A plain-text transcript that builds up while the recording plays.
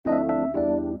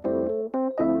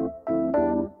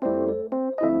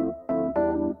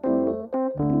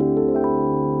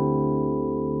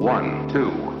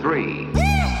2, 3.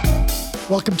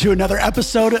 Welcome to another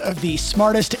episode of the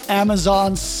Smartest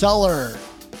Amazon Seller.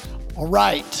 All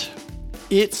right,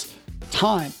 it's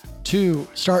time to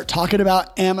start talking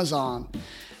about Amazon.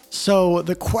 So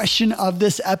the question of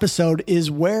this episode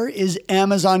is, where is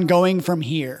Amazon going from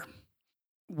here?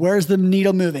 Where's the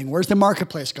needle moving? Where's the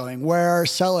marketplace going? Where are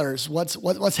sellers?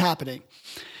 What's happening?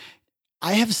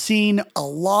 I have seen a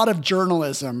lot of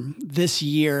journalism this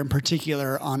year in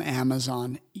particular on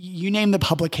Amazon. You name the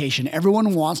publication,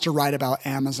 everyone wants to write about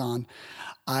Amazon.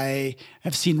 I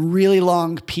have seen really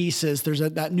long pieces. There's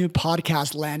that new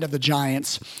podcast, Land of the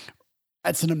Giants.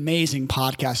 It's an amazing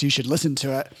podcast. You should listen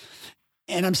to it.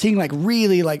 And I'm seeing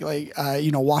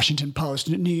Washington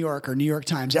Post, New York, or New York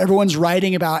Times. Everyone's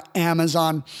writing about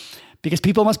Amazon because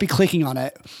people must be clicking on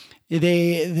it.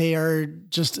 They are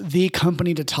just the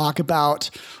company to talk about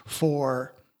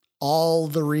for all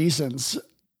the reasons.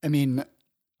 I mean,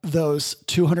 those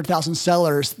 200,000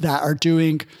 sellers that are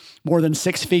doing more than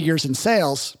 6 figures in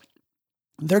sales,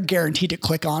 they're guaranteed to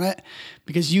click on it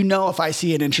because if I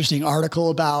see an interesting article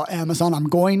about Amazon, I'm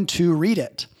going to read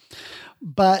it.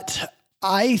 But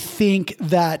I think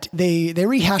that they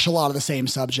rehash a lot of the same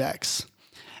subjects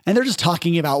and they're just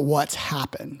talking about what's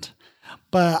happened.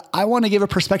 But I want to give a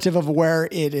perspective of where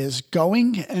it is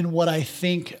going and what I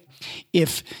think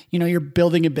if you're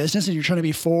building a business and you're trying to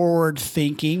be forward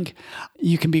thinking,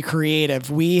 you can be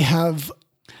creative. We've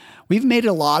made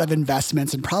a lot of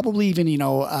investments and probably even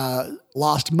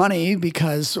lost money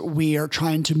because we are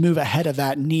trying to move ahead of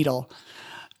that needle.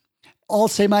 I'll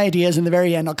say my ideas in the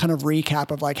very end. I'll kind of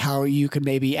recap of how you could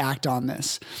maybe act on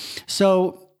this.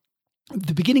 So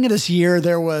the beginning of this year,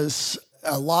 there was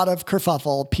a lot of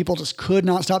kerfuffle. People just could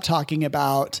not stop talking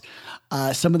about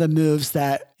some of the moves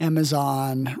that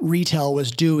Amazon retail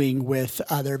was doing with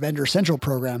their Vendor Central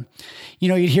program.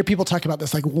 You'd hear people talk about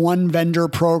this one vendor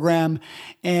program,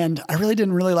 and I really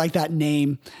didn't like that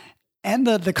name and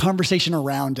the conversation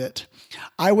around it.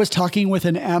 I was talking with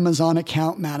an Amazon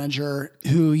account manager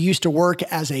who used to work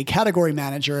as a category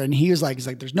manager, and he's like,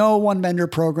 there's no one vendor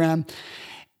program.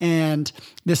 And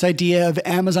this idea of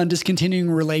Amazon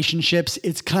discontinuing relationships,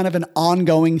 it's kind of an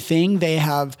ongoing thing. They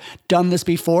have done this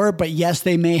before, but yes,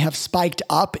 they may have spiked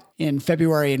up in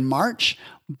February and March,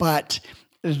 but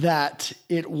that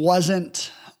it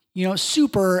wasn't,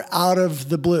 super out of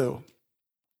the blue.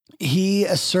 He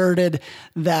asserted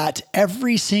that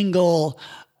every single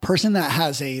person that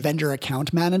has a vendor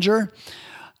account manager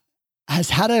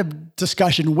has had a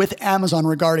discussion with Amazon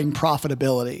regarding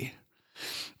profitability.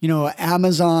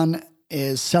 Amazon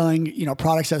is selling,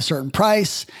 products at a certain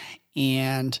price,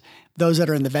 and those that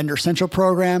are in the Vendor Central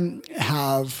program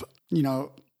have,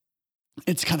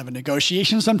 it's kind of a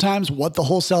negotiation sometimes what the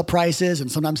wholesale price is,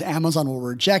 and sometimes Amazon will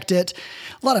reject it.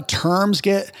 A lot of terms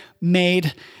get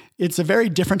made. It's a very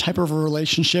different type of a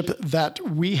relationship that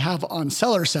we have on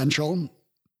Seller Central,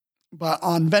 but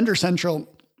on Vendor Central,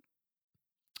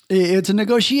 it's a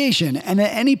negotiation. And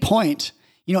at any point,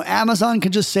 Amazon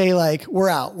can just say we're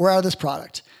out of this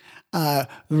product. We're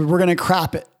going to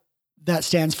crap it. That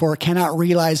stands for cannot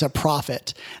realize a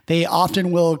profit. They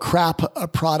often will crap a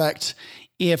product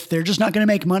if they're just not going to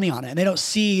make money on it and they don't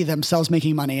see themselves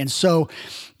making money. And so,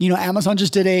 Amazon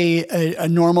just did a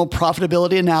normal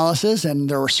profitability analysis, and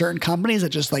there were certain companies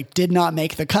that just did not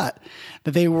make the cut,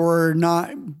 that they were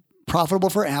not profitable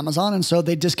for Amazon. And so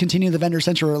they discontinued the Vendor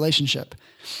Central relationship.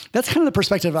 That's kind of the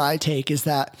perspective I take, is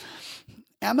that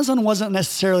Amazon wasn't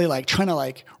necessarily trying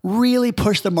to really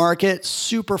push the market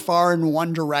super far in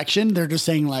one direction. They're just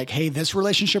saying hey, this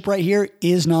relationship right here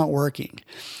is not working.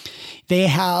 They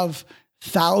have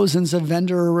thousands of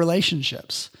vendor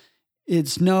relationships.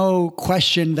 It's no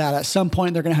question that at some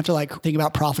point they're going to have to think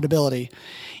about profitability.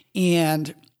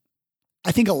 And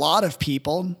I think a lot of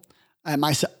people, and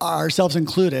ourselves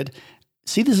included,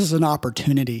 see this as an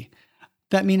opportunity.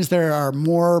 That means there are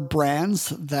more brands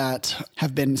that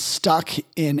have been stuck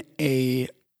in a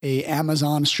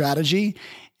Amazon strategy,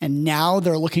 and now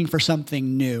they're looking for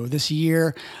something new. This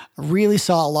year, I really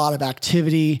saw a lot of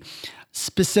activity,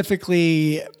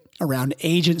 specifically around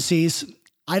agencies.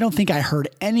 I don't think I heard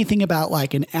anything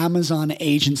about an Amazon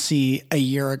agency a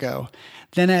year ago.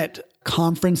 Then at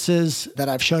conferences that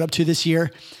I've showed up to this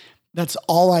year, that's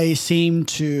all I seem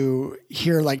to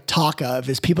hear talk of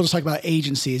is people just talk about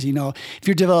agencies. If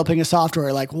you're developing a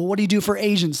software, well, what do you do for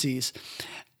agencies?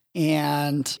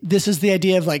 And this is the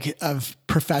idea of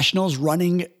professionals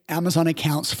running Amazon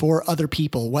accounts for other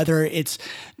people, whether it's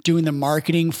doing the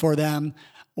marketing for them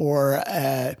or,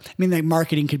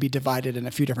 marketing could be divided in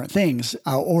a few different things,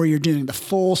 or you're doing the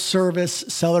full service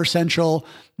Seller Central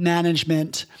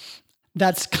management.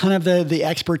 that's kind of the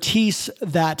expertise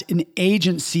that an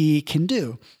agency can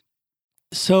do.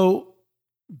 So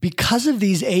because of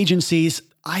these agencies,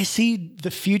 I see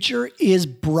the future is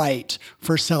bright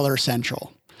for Seller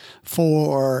Central,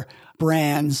 for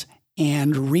brands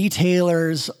and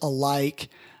retailers alike.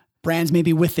 Brands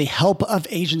maybe with the help of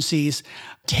agencies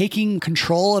taking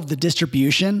control of the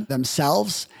distribution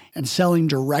themselves and selling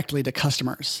directly to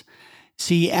customers.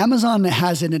 See, Amazon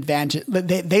has an advantage.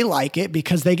 They like it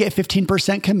because they get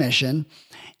 15% commission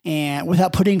and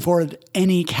without putting forward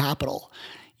any capital.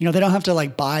 They don't have to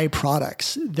like buy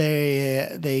products.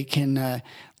 They can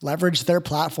leverage their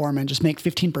platform and just make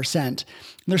 15%.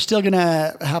 They're still going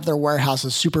to have their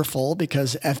warehouses super full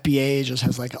because FBA just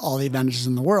has like all the advantages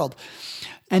in the world.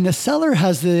 And the seller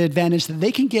has the advantage that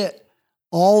they can get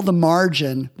all the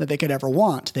margin that they could ever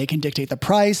want. They can dictate the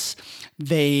price.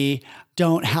 They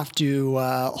don't have to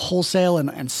wholesale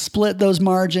and split those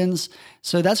margins.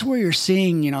 So that's where you're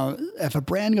seeing, if a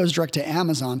brand goes direct to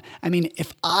Amazon, I mean,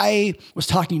 if I was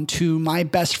talking to my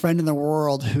best friend in the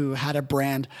world who had a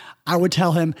brand, I would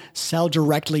tell him, sell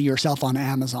directly yourself on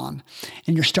Amazon.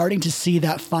 And you're starting to see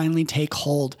that finally take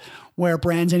hold where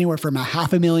brands anywhere from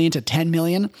 $500,000 to 10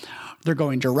 million, they're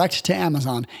going direct to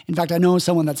Amazon. In fact, I know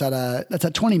someone that's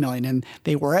at 20 million and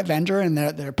they were at vendor and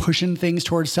they're pushing things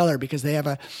towards seller because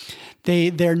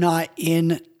they're not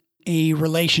in a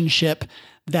relationship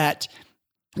that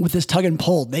with this tug and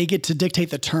pull, they get to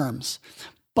dictate the terms,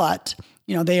 but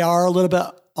they are a little bit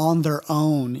on their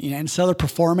own, and seller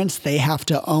performance, they have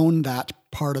to own that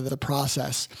part of the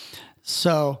process.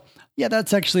 So yeah,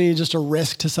 that's actually just a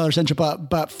risk to Seller Central,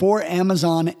 but for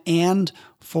Amazon and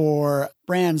for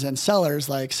brands and sellers,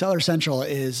 like Seller Central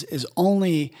is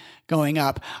only going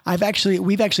up. We've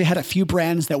actually had a few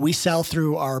brands that we sell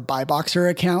through our BuyBoxer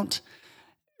account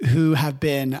who have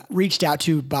been reached out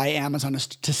to by Amazon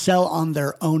to sell on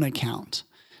their own account.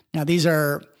 Now, these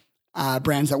are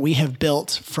brands that we have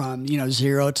built from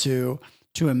 0 to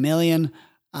 $1 million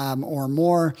or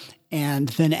more, and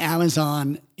then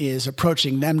Amazon is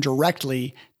approaching them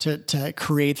directly to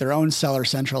create their own Seller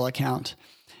Central account.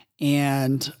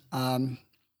 And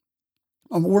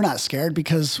we're not scared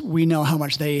because we know how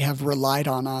much they have relied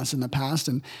on us in the past,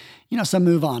 and some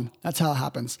move on. That's how it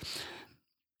happens.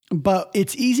 But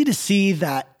it's easy to see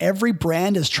that every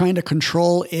brand is trying to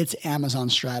control its Amazon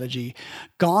strategy.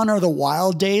 Gone are the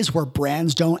wild days where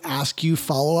brands don't ask you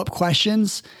follow-up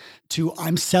questions to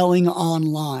I'm selling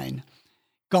online.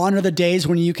 Gone are the days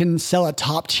when you can sell a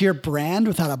top-tier brand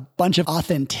without a bunch of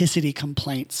authenticity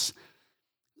complaints.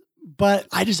 But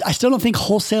I still don't think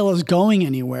wholesale is going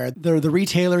anywhere. The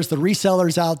retailers, the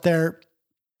resellers out there,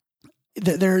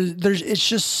 it's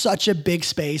just such a big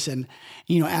space, and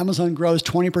Amazon grows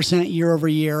 20% year over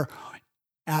year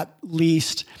at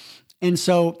least, and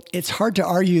so it's hard to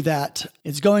argue that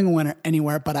it's going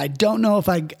anywhere. But I don't know if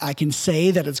I can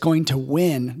say that it's going to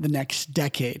win the next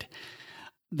decade.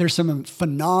 There's some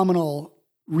phenomenal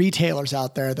retailers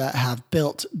out there that have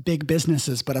built big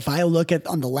businesses, but if I look at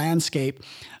on the landscape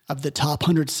of the top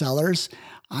 100 sellers,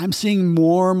 I'm seeing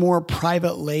more and more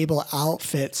private label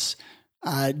outfits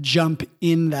jump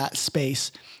in that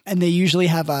space. And they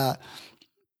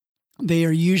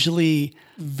are usually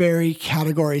very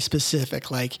category specific.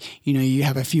 Like, you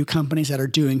have a few companies that are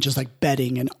doing just like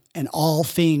bedding and all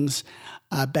things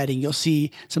bedding. You'll see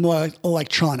some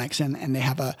electronics and they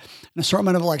have an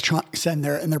assortment of electronics in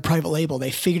their private label.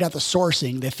 They figured out the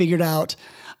sourcing. They figured out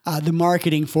the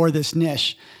marketing for this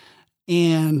niche.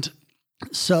 And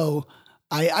so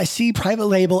I see private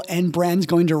label and brands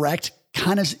going direct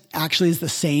kind of actually is the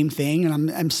same thing. And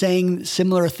I'm saying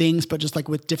similar things, but just like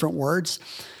with different words.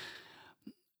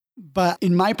 But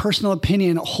in my personal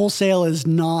opinion, wholesale it's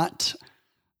not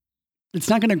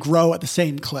going to grow at the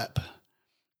same clip.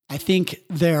 I think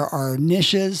there are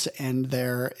niches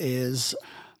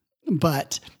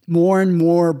but more and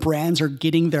more brands are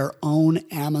getting their own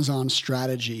Amazon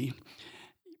strategy.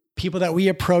 People that we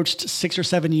approached 6 or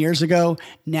 7 years ago,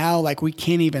 now we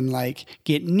can't even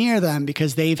get near them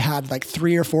because they've had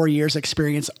 3 or 4 years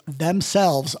experience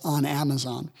themselves on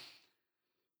Amazon.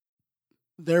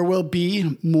 There will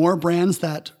be more brands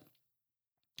that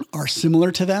are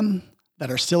similar to them, that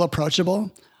are still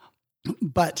approachable,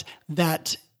 but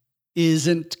that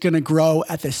isn't going to grow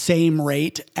at the same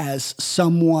rate as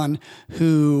someone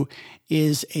who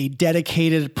is a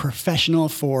dedicated professional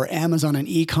for Amazon and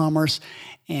e-commerce,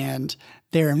 and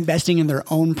they're investing in their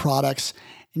own products.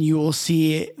 And you will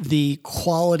see the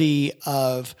quality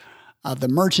of the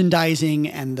merchandising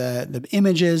and the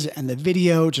images and the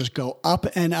video just go up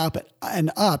and up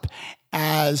and up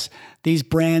as these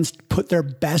brands put their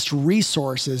best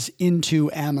resources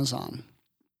into Amazon.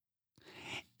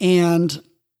 And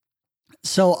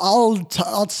so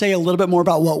I'll say a little bit more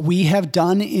about what we have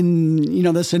done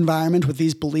in this environment with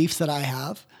these beliefs that I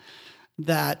have.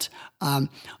 That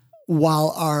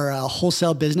while our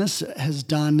wholesale business has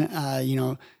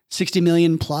done 60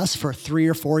 million plus for 3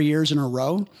 or 4 years in a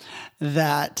row,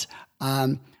 that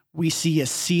we see a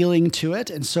ceiling to it,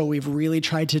 and so we've really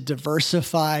tried to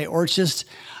diversify or just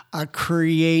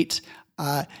create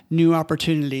new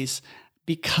opportunities,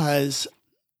 because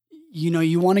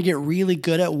you want to get really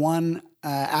good at one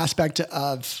aspect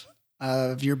of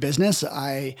your business.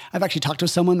 I've actually talked to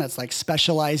someone that's like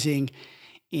specializing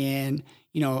in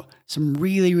some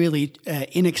really, really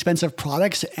inexpensive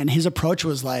products, and his approach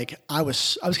was like, I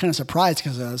was kind of surprised,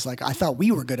 because I was like, I thought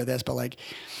we were good at this, but like,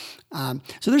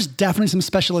 so there's definitely some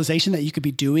specialization that you could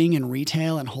be doing in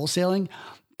retail and wholesaling,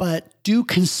 but do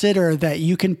consider that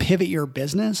you can pivot your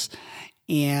business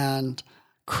and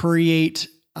create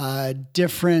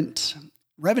different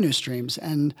revenue streams,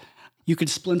 and you could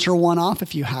splinter one off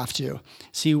if you have to.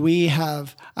 See,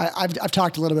 I've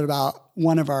talked a little bit about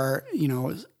one of our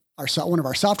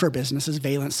software businesses,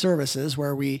 Valence Services,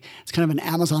 where it's kind of an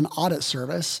Amazon audit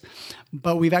service,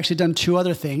 but we've actually done 2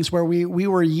 other things where we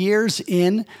were years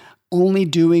in only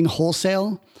doing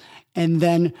wholesale, and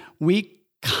then we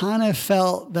kind of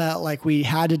felt that like we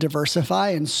had to diversify,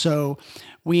 and so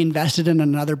we invested in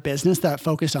another business that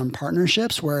focused on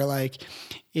partnerships, where like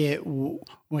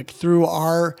through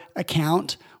our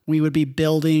account, we would be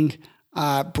building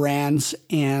brands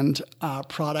and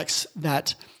products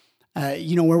that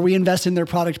where we invest in their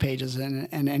product pages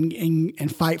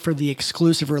and fight for the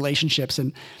exclusive relationships,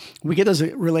 and we get those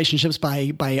relationships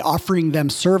by offering them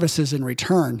services in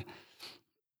return.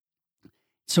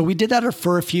 So we did that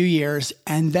for a few years,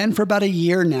 and then for about a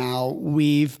year now,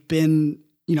 we've been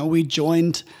we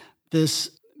joined this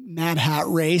Mad Hat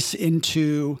race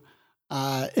into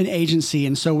an agency.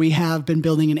 And so we have been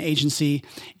building an agency.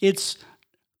 It's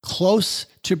close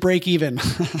to break even.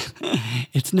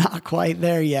 It's not quite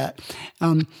there yet.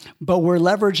 But we're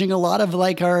leveraging a lot of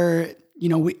like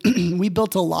we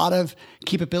built a lot of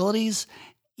capabilities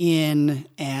and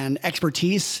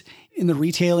expertise in the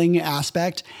retailing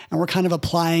aspect. And we're kind of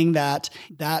applying that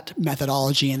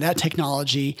methodology and that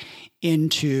technology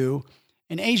into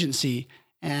an agency.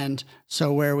 And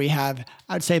so where we have,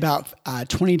 I'd say about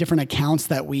 20 different accounts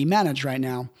that we manage right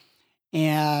now.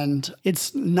 And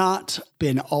it's not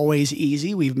been always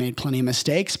easy. We've made plenty of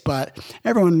mistakes, but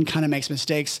everyone kind of makes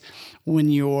mistakes when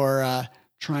you're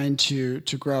trying to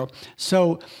grow.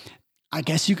 So I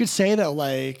guess you could say that,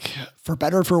 like, for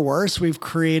better or for worse, we've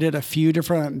created a few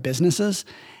different businesses,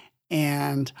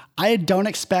 and I don't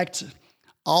expect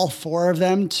all 4 of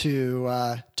them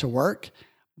to work,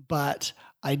 but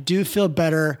I do feel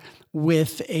better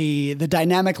with the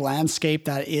dynamic landscape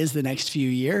that is the next few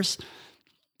years,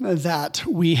 that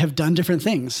we have done different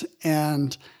things.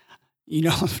 And,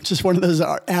 just one of those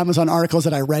Amazon articles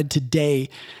that I read today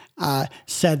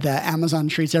said that Amazon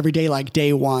treats every day like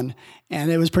day one. And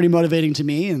it was pretty motivating to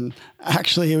me. And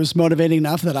actually, it was motivating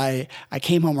enough that I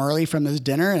came home early from this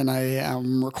dinner, and I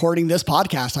am recording this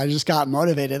podcast. I just got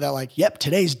motivated that, like, yep,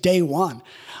 today's day one.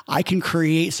 I can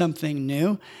create something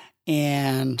new.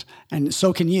 And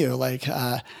so can you. Like,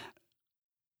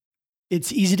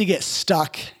 it's easy to get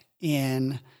stuck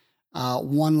in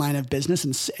one line of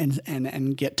business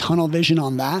and get tunnel vision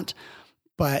on that.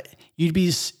 But you'd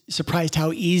be surprised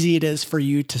how easy it is for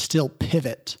you to still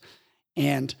pivot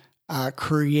and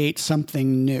create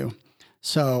something new.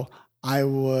 So I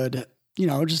would,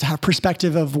 just have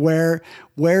perspective of where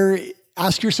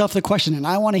ask yourself the question, and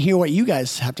I want to hear what you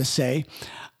guys have to say.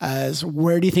 As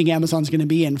where do you think Amazon's going to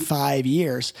be in 5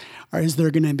 years? Or is there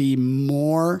going to be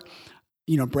more,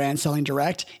 brand selling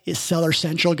direct? Is Seller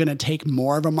Central going to take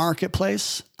more of a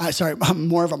marketplace?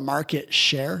 More of a market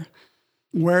share?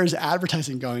 Where is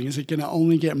advertising going? Is it going to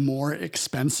only get more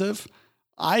expensive?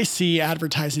 I see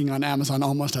advertising on Amazon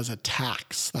almost as a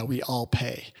tax that we all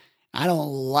pay. I don't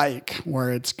like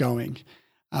where it's going.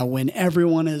 When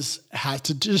everyone has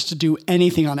to do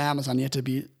anything on Amazon, you have to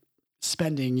be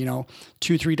spending,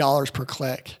 $2-3 per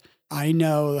click. I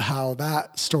know how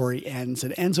that story ends.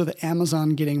 It ends with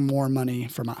Amazon getting more money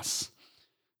from us.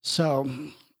 So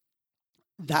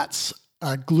that's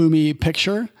a gloomy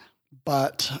picture,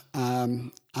 but I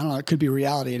don't know, it could be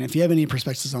reality. And if you have any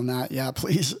perspectives on that,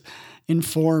 please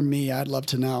inform me. I'd love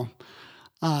to know.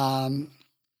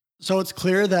 So it's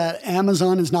clear that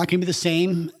Amazon is not going to be the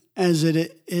same as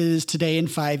it is today in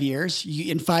 5 years.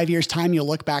 In 5 years' time, you'll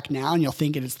look back now and you'll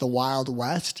think it's the Wild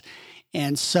West.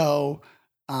 And so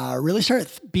really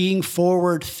start being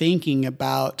forward thinking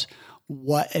about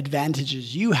what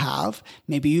advantages you have.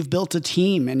 Maybe you've built a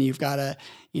team and you've got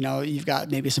you've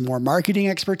got maybe some more marketing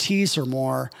expertise or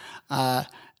more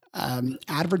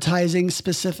advertising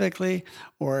specifically,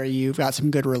 or you've got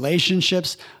some good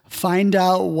relationships, find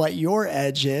out what your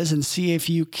edge is and see if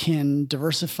you can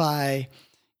diversify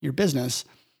your business.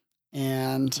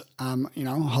 And,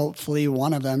 hopefully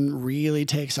one of them really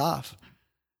takes off.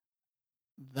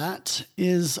 That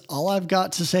is all I've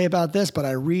got to say about this, but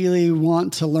I really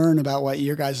want to learn about what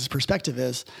your guys' perspective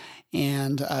is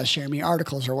and share me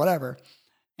articles or whatever.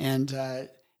 And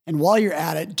while you're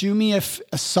at it, do me a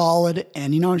solid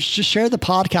and, just share the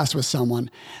podcast with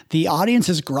someone. The audience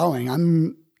is growing.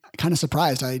 I'm kind of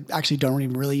surprised. I actually don't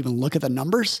even look at the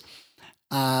numbers.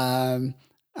 I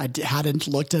hadn't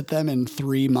looked at them in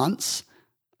 3 months.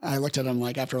 I looked at them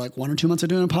after 1 or 2 months of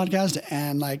doing a podcast,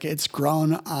 and it's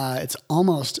grown. It's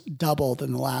almost doubled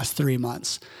in the last 3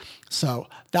 months. So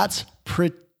that's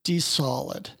pretty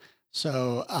solid.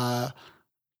 So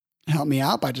help me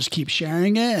out by just keep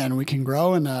sharing it, and we can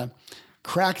grow and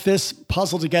crack this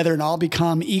puzzle together and all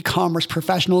become e-commerce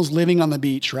professionals living on the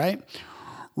beach, right?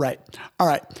 Right. All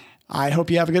right. I hope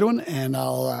you have a good one, and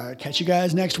I'll catch you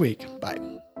guys next week. Bye.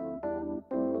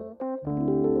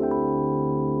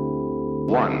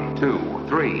 1, 2,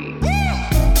 3.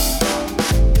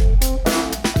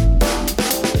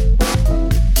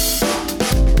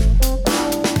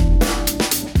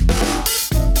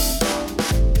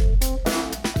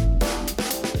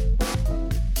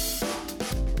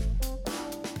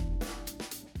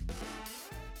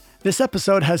 This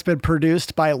episode has been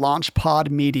produced by LaunchPod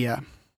Media.